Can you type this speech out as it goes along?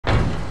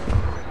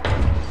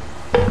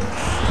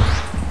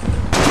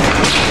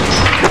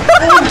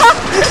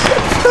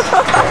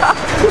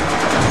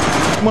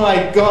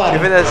My god!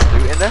 Even there's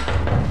loot in there?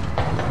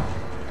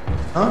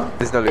 Huh?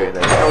 There's no loot in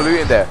there. There's no loot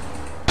in there.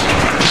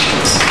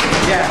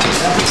 Yeah,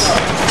 that's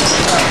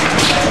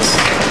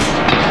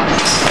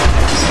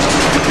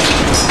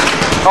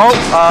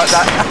Oh,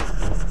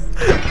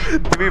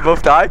 that. Did we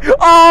both die?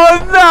 Oh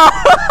no!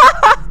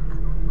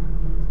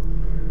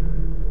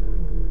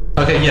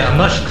 Okay, yeah, I'm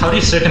not sure. How do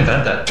you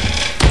circumvent that?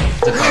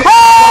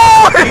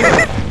 Oh!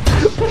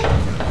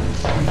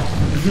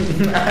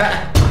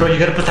 Bro, you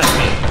gotta protect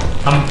me.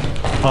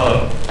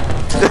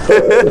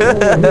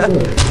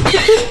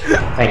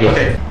 Thank you.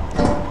 Okay.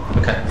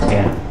 Okay.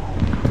 Yeah.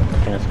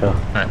 Okay, let's go.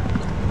 Alright.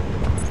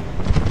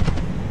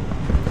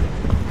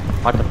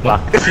 What the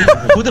fuck?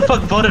 Who the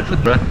fuck voted for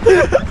bro?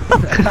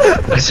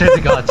 I swear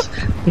to God.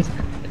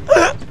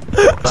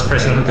 Last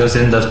person who goes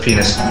in does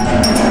penis.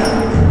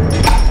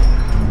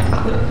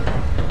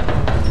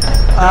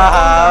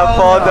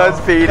 Paul does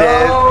penis.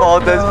 Paul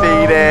does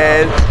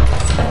penis.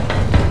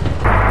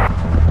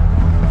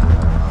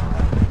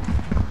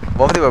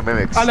 What if they were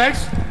mimics?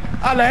 Alex!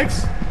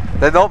 Alex!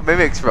 They're not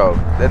mimics, bro.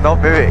 They're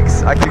not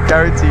mimics. I can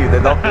guarantee you,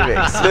 they're not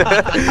mimics.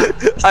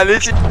 I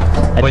literally.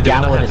 A Wait, do we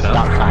not download have is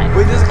enough? stop sign.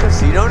 Wait, there's a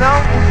casino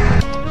now?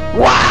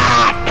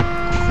 What?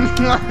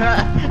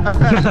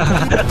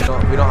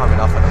 We don't have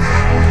enough of them.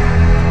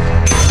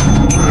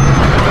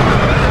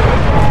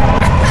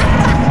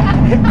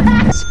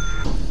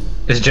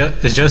 Is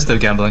Joe still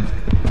gambling?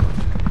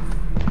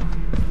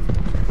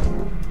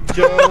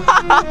 Joe!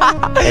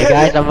 Hey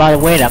guys, I'm about to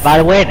win. I'm about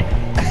to win.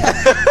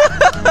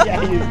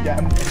 Yeah, he's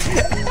gambling.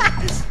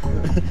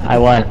 I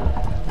won.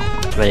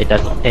 But it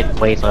doesn't. It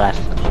weighs less.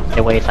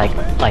 It weighs like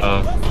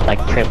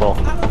triple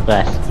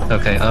less.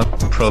 Okay,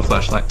 pro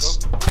flashlights.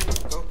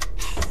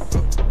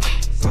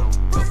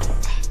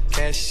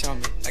 Cash on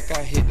me, like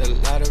I hit the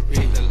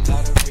lottery,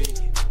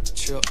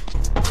 trip.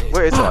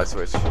 Where is the light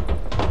switch?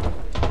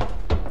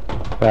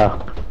 Bro.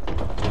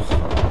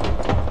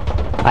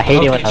 I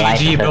hate it when the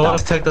lights GG, are bro, on.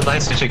 let's take the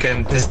light switch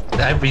again. This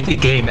every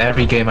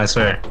game, I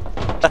swear.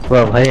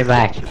 Bro, put it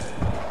back.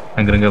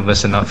 I'm gonna go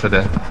listen up for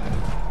that.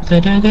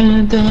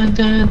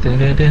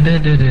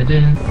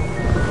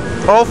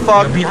 Oh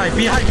fuck! Behind!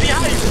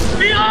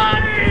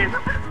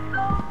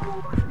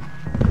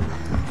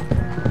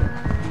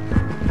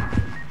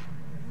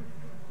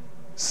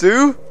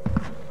 Sue?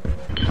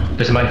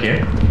 There's a mic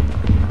here.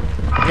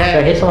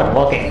 Bro, here's someone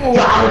walking. Yo,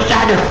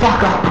 shut the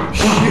fuck up!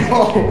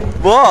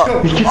 What?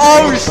 Oh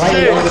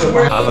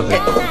shit! All of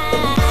it.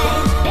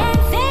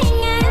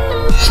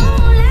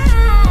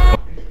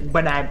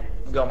 When I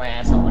got my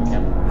ass on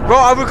him. Bro,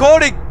 I'm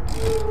recording!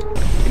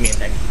 Give me a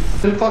sec.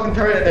 There's a fucking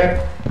turret there.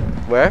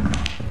 Where?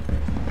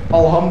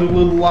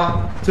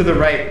 Alhamdulillah. To the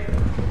right.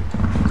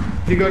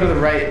 If you go to the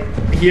right,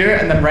 here,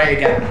 and then right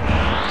again.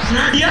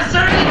 Yes,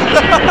 sir!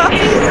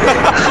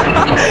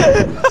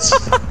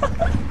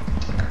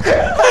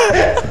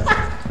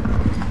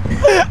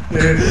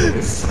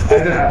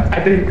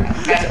 I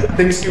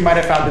think Stu might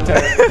have found the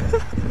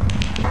turret.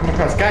 Come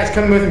across. Guys,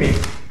 come with me.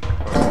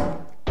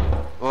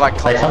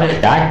 Like, Wait, somebody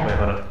just died? Wait,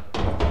 hold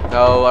on.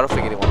 no, I don't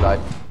think anyone died.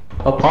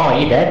 Oh, Paul, are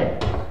you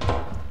dead?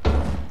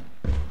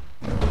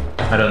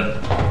 I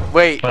don't.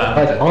 Wait, What Oh, is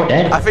happened? Paul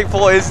dead? I think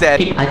Paul is dead.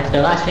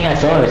 The last thing I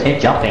saw was him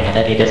jumping and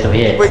then he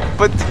disappeared. Wait,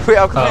 but wait,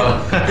 I'm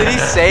Oh. Did he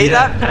say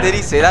Yeah. that? Did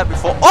he say that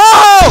before?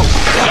 Oh!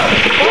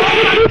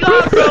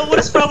 God, bro, what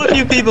is wrong with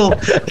you people?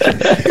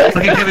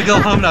 Okay, can we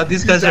go home now?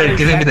 These guys are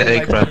giving me the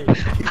egg, bro.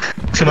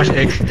 Too much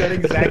egg.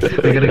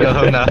 We're gonna go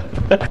home now.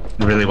 It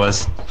really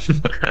was.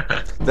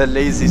 The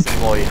laziest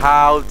employee.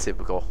 How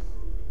typical.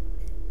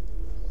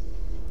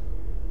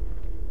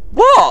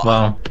 What?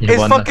 Wow. It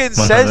fucking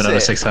says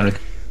it. 600.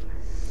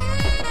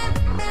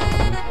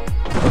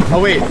 Oh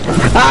wait.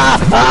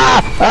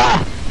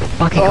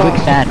 Fucking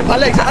quicksand.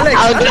 Alex!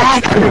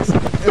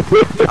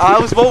 I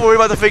was more worried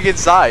about the thing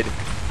inside.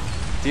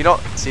 Do you not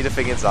see the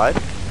thing inside?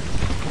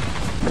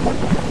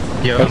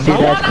 Yo, Let's see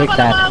that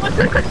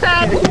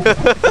quicksand.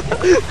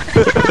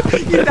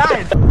 You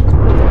died!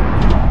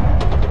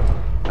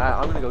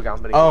 I'm gonna go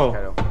gambling. Oh.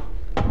 Kyle.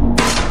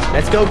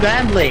 Let's go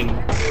gambling!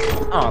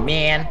 Oh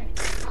man.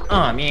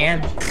 Oh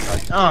man.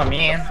 Oh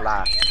man.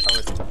 Flash.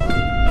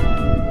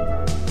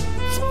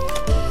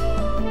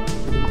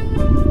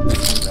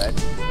 Red.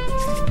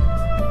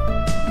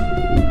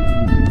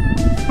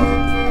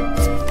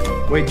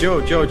 Wait, Joe.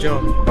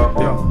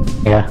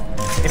 Yeah.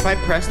 If I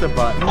press the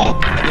button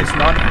and it's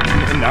not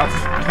enough,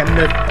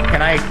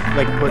 can I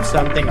like put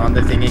something on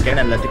the thing again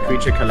and let the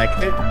creature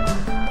collect it?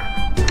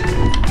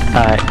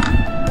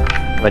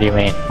 What do you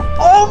mean?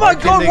 Oh my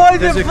Can god, they- why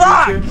is does it a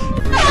black?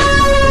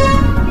 creature-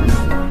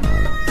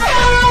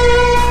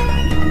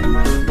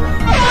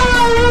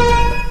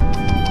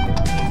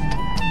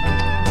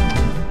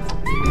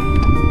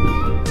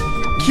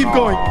 Keep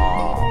going.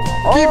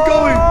 Keep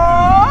going.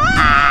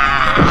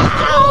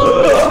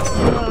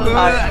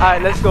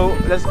 Alright, let's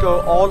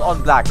go all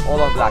on black. All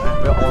on black.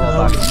 We're all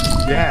on black.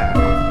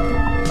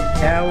 Yeah.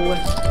 Hell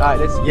Alright,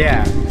 let's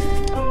yeah.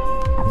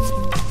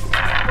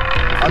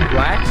 On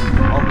black?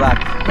 on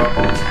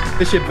black.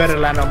 This shit better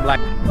land on black.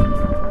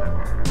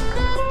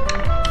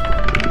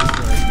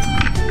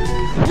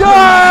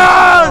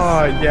 Yes!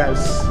 Oh, yes.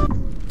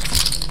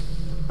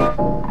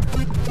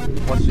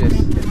 Watch this.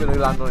 It's gonna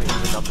land on an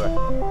even number.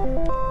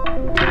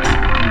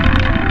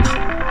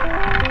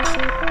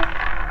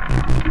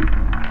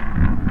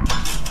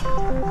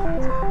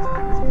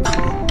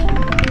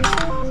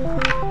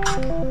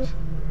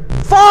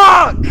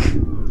 Fuck!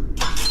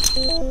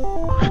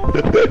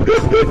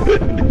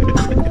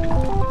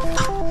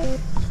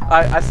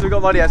 I still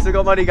got money. I still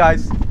got money,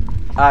 guys.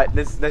 Alright,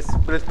 let's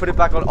put it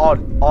back on odd.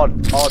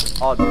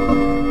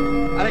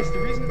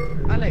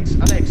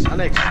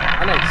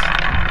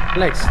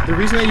 Alex, the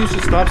reason I use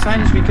the stop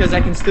sign is because I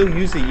can still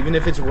use it even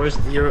if it's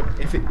worth zero.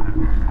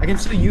 I can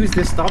still use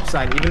this stop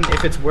sign even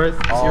if it's worth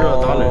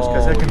 $0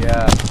 because I can.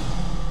 Yeah.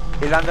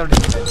 It landed on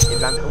this. It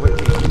landed. Wait.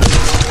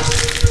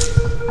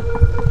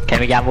 Can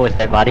we gamble with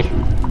dead body?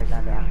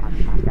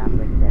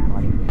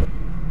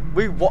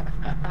 Wait, what?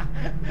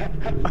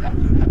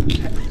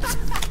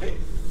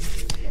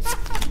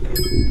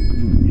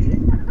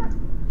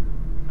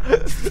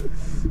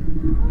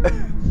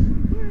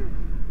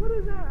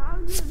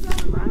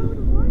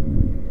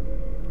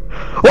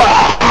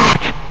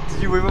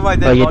 Did you win with my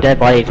dead Oh, your body? dead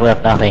body's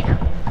worth nothing.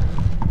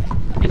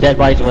 Your dead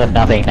body's worth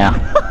nothing now.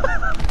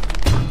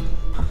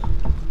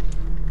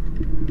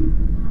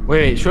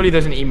 Wait, surely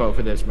there's an emote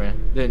for this, man.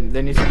 There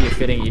needs to be a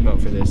fitting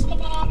emote for this.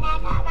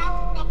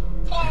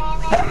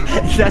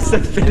 That's the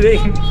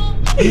fitting.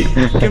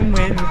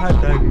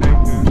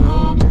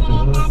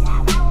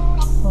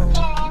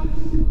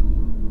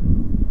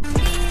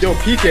 Yo,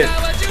 peek it.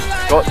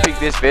 Go peek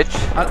this bitch.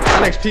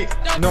 Alex, peek.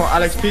 No,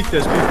 Alex, peek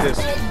this. Peek this.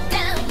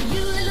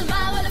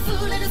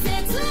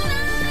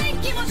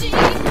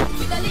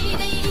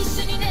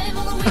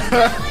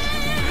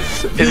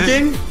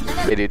 Peeking?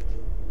 It did.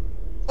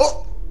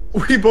 Oh,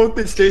 we both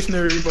did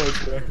stationary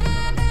emotes there.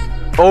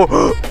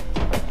 Oh.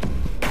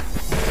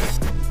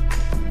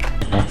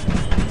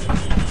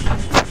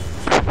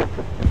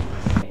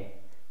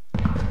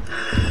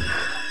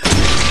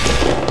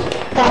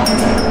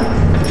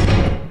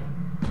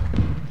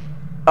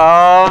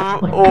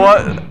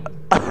 What?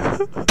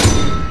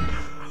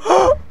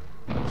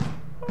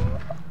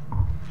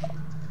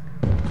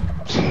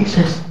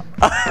 Jesus.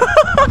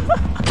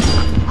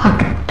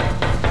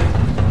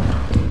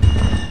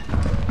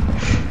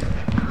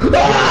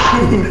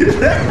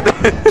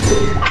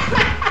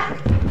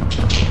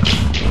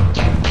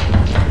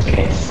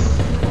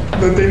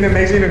 The thing that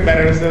makes it even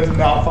better is that it's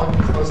not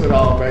fucking close at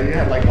all, bro. You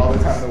had like all the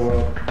time in the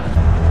world.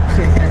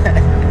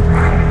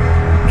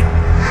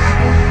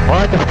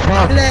 What the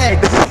fuck?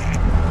 Alex!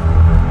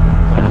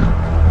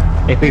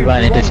 If we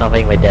run into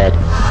something, we're dead.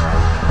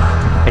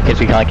 Because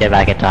we can't get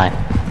back in time.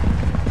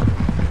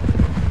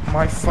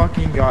 My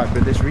fucking god,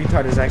 but this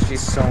retard is actually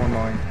so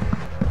annoying.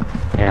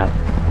 Yeah.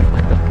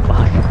 What the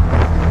fuck?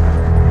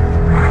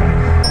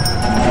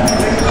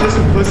 Alex is just a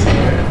pussy,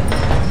 man.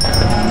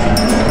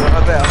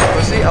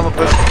 I'm a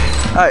pussy.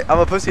 Alright, I'm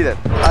a pussy then.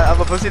 I'm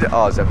a pussy then.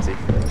 Oh, it's empty.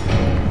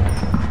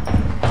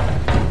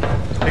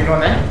 Big on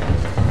there.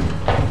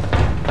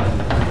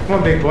 Come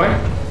on, big boy.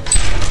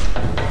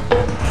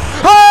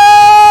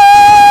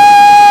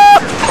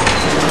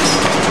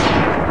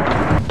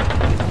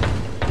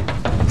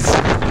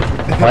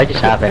 What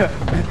just happened?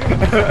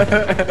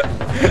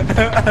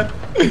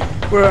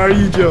 Where are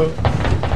you, Joe?